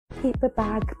Paper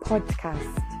Bag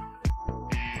Podcast.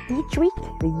 Each week,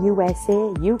 the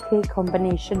USA-UK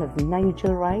combination of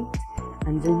Nigel Wright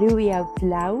and Louis Out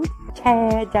Loud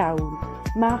tear down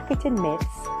marketing myths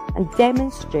and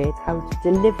demonstrate how to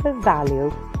deliver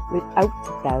value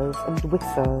without bells and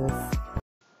whistles.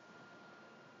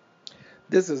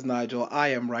 This is Nigel, I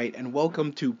am Wright, and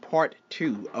welcome to part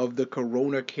 2 of the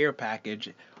Corona Care Package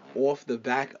off the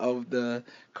back of the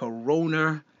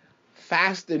Corona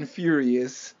Fast and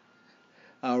Furious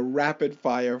Rapid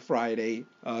Fire Friday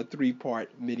 3-part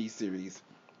mini-series.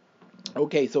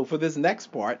 Okay, so for this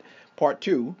next part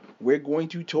 2, we're going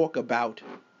to talk about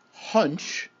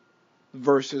hunch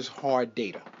versus hard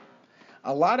data.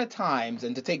 A lot of times,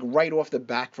 and to take right off the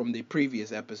back from the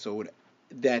previous episode,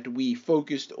 that we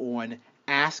focused on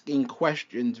asking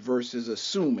questions versus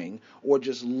assuming or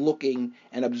just looking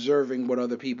and observing what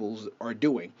other people are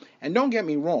doing. And don't get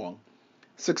me wrong,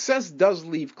 success does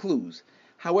leave clues.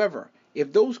 However,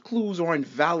 if those clues aren't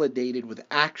validated with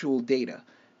actual data,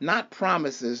 not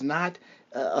promises, not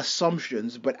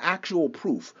assumptions, but actual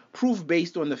proof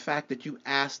based on the fact that you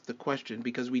asked the question,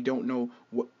 because we don't know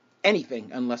anything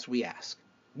unless we ask.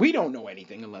 We don't know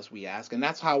anything unless we ask, and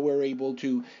that's how we're able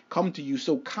to come to you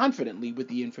so confidently with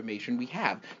the information we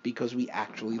have, because we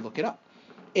actually look it up.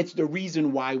 It's the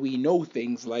reason why we know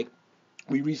things like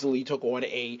we recently took on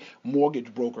a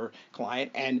mortgage broker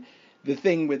client, and the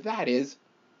thing with that is,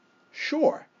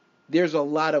 sure, there's a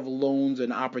lot of loans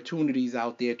and opportunities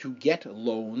out there to get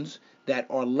loans that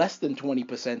are less than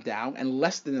 20% down and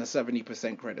less than a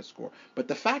 70% credit score. But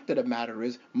the fact of the matter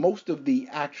is, most of the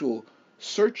actual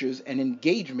searches and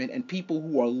engagement and people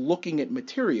who are looking at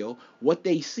material, what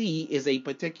they see is a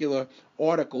particular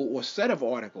article or set of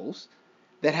articles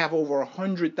that have over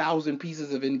 100,000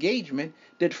 pieces of engagement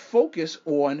that focus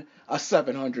on a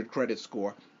 700 credit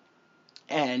score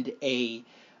and a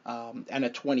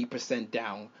 20%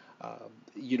 down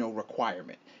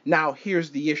requirement. Now,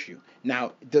 here's the issue.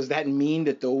 Now, does that mean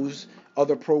that those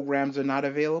other programs are not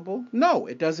available? No,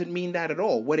 it doesn't mean that at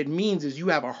all. What it means is you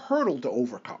have a hurdle to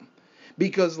overcome.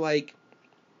 Because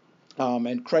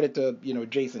and credit to,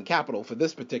 Jason Capital for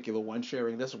this particular one,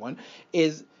 sharing this one,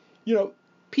 is,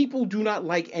 people do not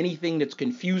like anything that's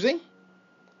confusing,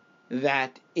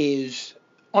 that is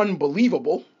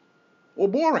unbelievable, or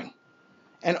boring.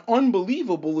 And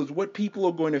unbelievable is what people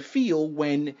are going to feel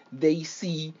when they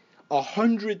see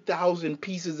 100,000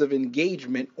 pieces of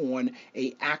engagement on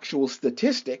a actual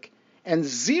statistic and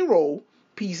 0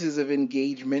 pieces of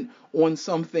engagement on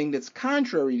something that's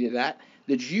contrary to that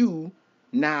you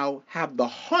now have the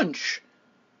hunch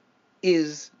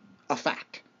is a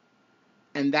fact.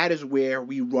 And that is where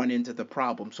we run into the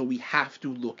problem. So we have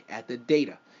to look at the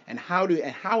data. And how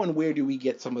and where do we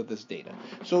get some of this data?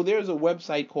 So there's a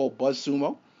website called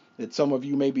BuzzSumo that some of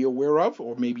you may be aware of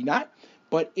or maybe not,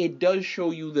 but it does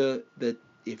show you the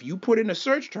if you put in a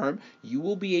search term, you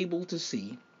will be able to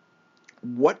see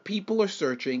what people are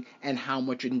searching and how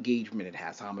much engagement it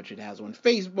has, how much it has on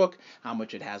Facebook, how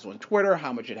much it has on Twitter,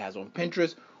 how much it has on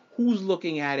Pinterest, who's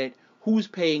looking at it, who's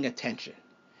paying attention.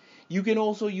 You can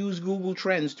also use Google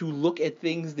Trends to look at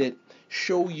things that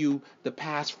show you the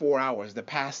past 4 hours, the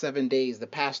past 7 days, the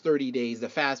past 30 days,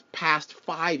 the past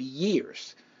 5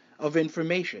 years of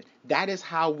information. That is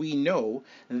how we know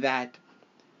that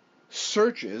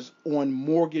searches on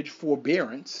mortgage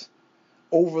forbearance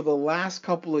over the last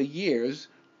couple of years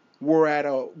were at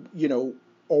or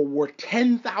were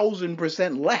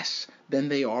 10,000% less than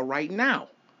they are right now.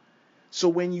 So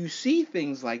when you see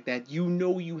things like that,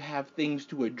 you have things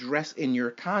to address in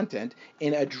your content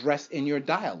and address in your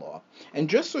dialogue. And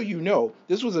just so you know,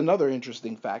 this was another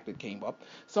interesting fact that came up.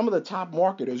 Some of the top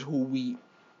marketers who we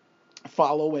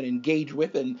follow and engage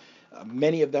with, and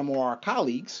many of them are our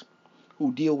colleagues,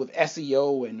 who deal with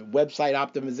SEO and website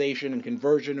optimization and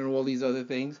conversion and all these other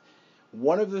things.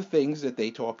 One of the things that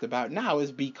they talked about now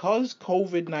is because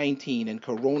COVID-19 and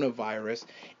coronavirus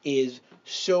is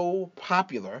so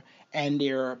popular, and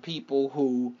there are people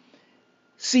who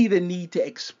see the need to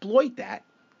exploit that,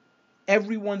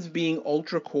 everyone's being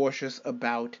ultra cautious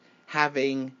about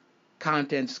having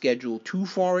content scheduled too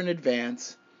far in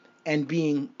advance and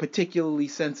being particularly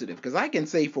sensitive. Because I can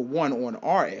say, for one, on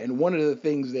our end, one of the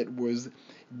things that was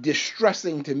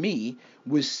distressing to me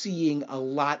was seeing a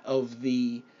lot of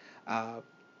the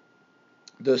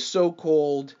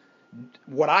so-called,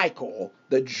 what I call,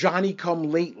 the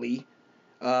Johnny-come-lately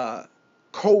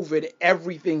COVID,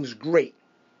 everything's great.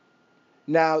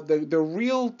 Now, the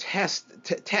real test,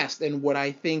 and what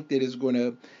I think that is going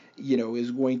to,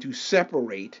 is going to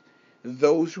separate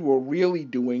those who are really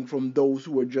doing from those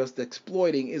who are just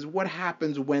exploiting is what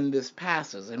happens when this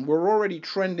passes. And we're already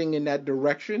trending in that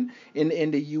direction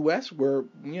in the US. We're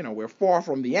far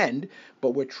from the end,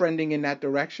 but we're trending in that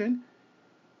direction.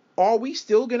 Are we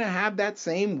still going to have that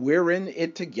same we're in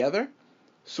it together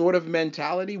sort of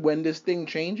mentality when this thing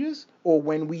changes? Or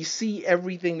when we see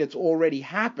everything that's already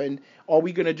happened, are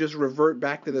we going to just revert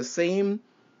back to the same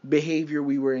behavior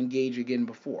we were engaging in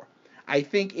before? I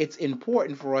think it's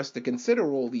important for us to consider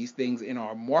all these things in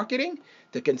our marketing,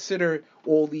 to consider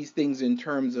all these things in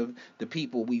terms of the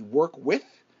people we work with,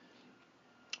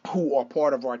 who are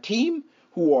part of our team,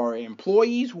 who are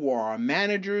employees, who are our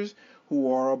managers, who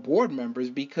are our board members,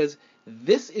 because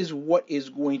this is what is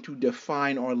going to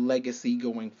define our legacy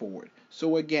going forward.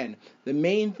 So again, the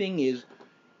main thing is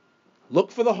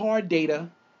look for the hard data,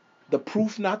 the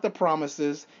proof, not the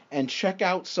promises, and check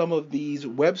out some of these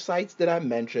websites that I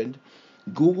mentioned.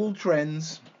 Google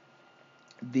Trends,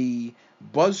 the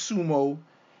BuzzSumo.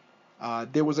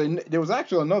 There was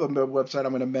actually another website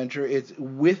I'm going to mention. It's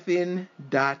within.go,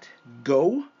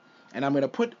 and I'm going to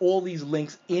put all these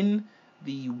links in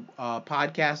the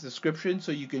podcast description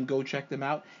so you can go check them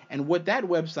out. And what that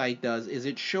website does is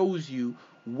it shows you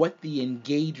what the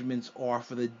engagements are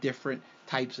for the different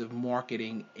types of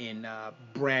marketing in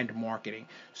brand marketing.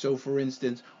 So for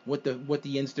instance, what the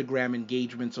Instagram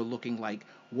engagements are looking like,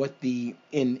 what the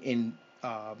in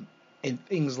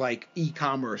things like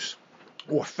e-commerce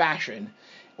or fashion,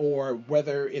 or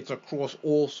whether it's across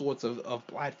all sorts of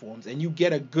platforms, and you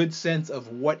get a good sense of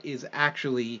what is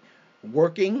actually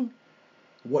working,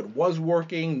 what was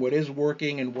working, what is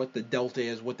working, and what the delta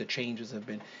is, what the changes have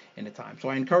been in the time. So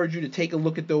I encourage you to take a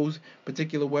look at those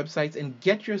particular websites and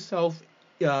get yourself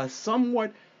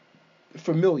somewhat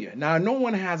familiar. Now, no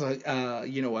one has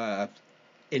a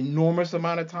enormous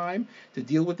amount of time to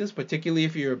deal with this, particularly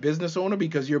if you're a business owner,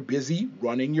 because you're busy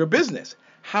running your business.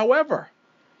 However,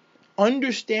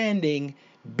 understanding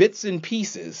bits and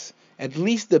pieces, at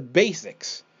least the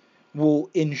basics, will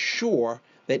ensure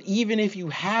that even if you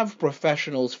have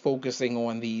professionals focusing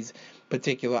on these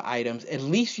particular items, at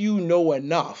least you know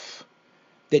enough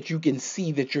that you can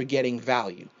see that you're getting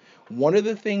value. One of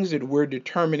the things that we're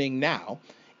determining now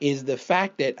is the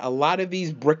fact that a lot of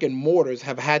these brick and mortars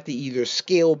have had to either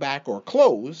scale back or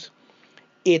close.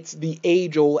 It's the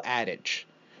age-old adage.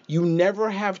 You never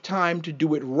have time to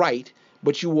do it right,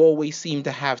 but you always seem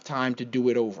to have time to do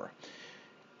it over.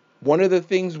 One of the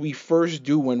things we first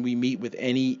do when we meet with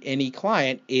any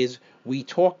client is we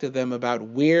talk to them about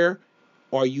where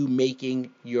are you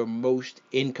making your most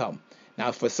income.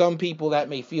 Now, for some people, that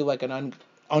may feel like an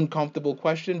uncomfortable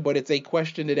question, but it's a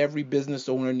question that every business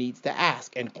owner needs to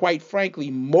ask. And quite frankly,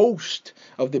 most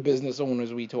of the business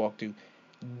owners we talk to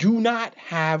do not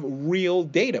have real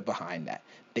data behind that.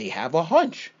 They have a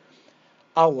hunch.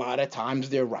 A lot of times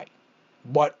they're right.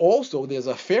 But also there's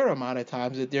a fair amount of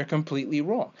times that they're completely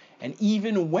wrong. And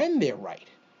even when they're right,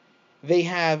 they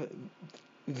have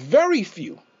very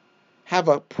few have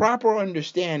a proper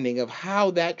understanding of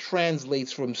how that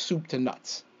translates from soup to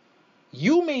nuts.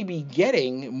 You may be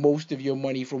getting most of your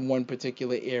money from one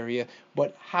particular area,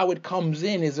 but how it comes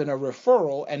in is in a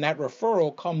referral, and that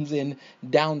referral comes in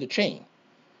down the chain.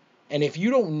 And if you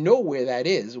don't know where that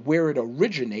is, where it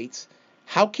originates,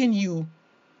 how can you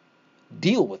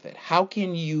deal with it? How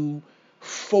can you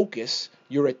focus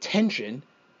your attention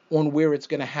on where it's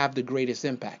going to have the greatest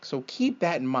impact? So keep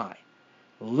that in mind.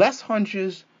 Less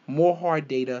hunches, more hard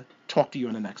data. Talk to you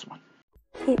in the next one.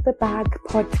 Paper Bag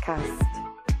Podcast.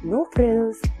 No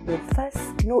frills, no fuss,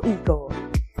 no ego.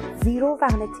 Zero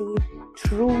vanity,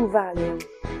 true value.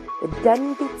 The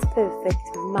done beats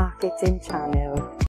perfect marketing channel.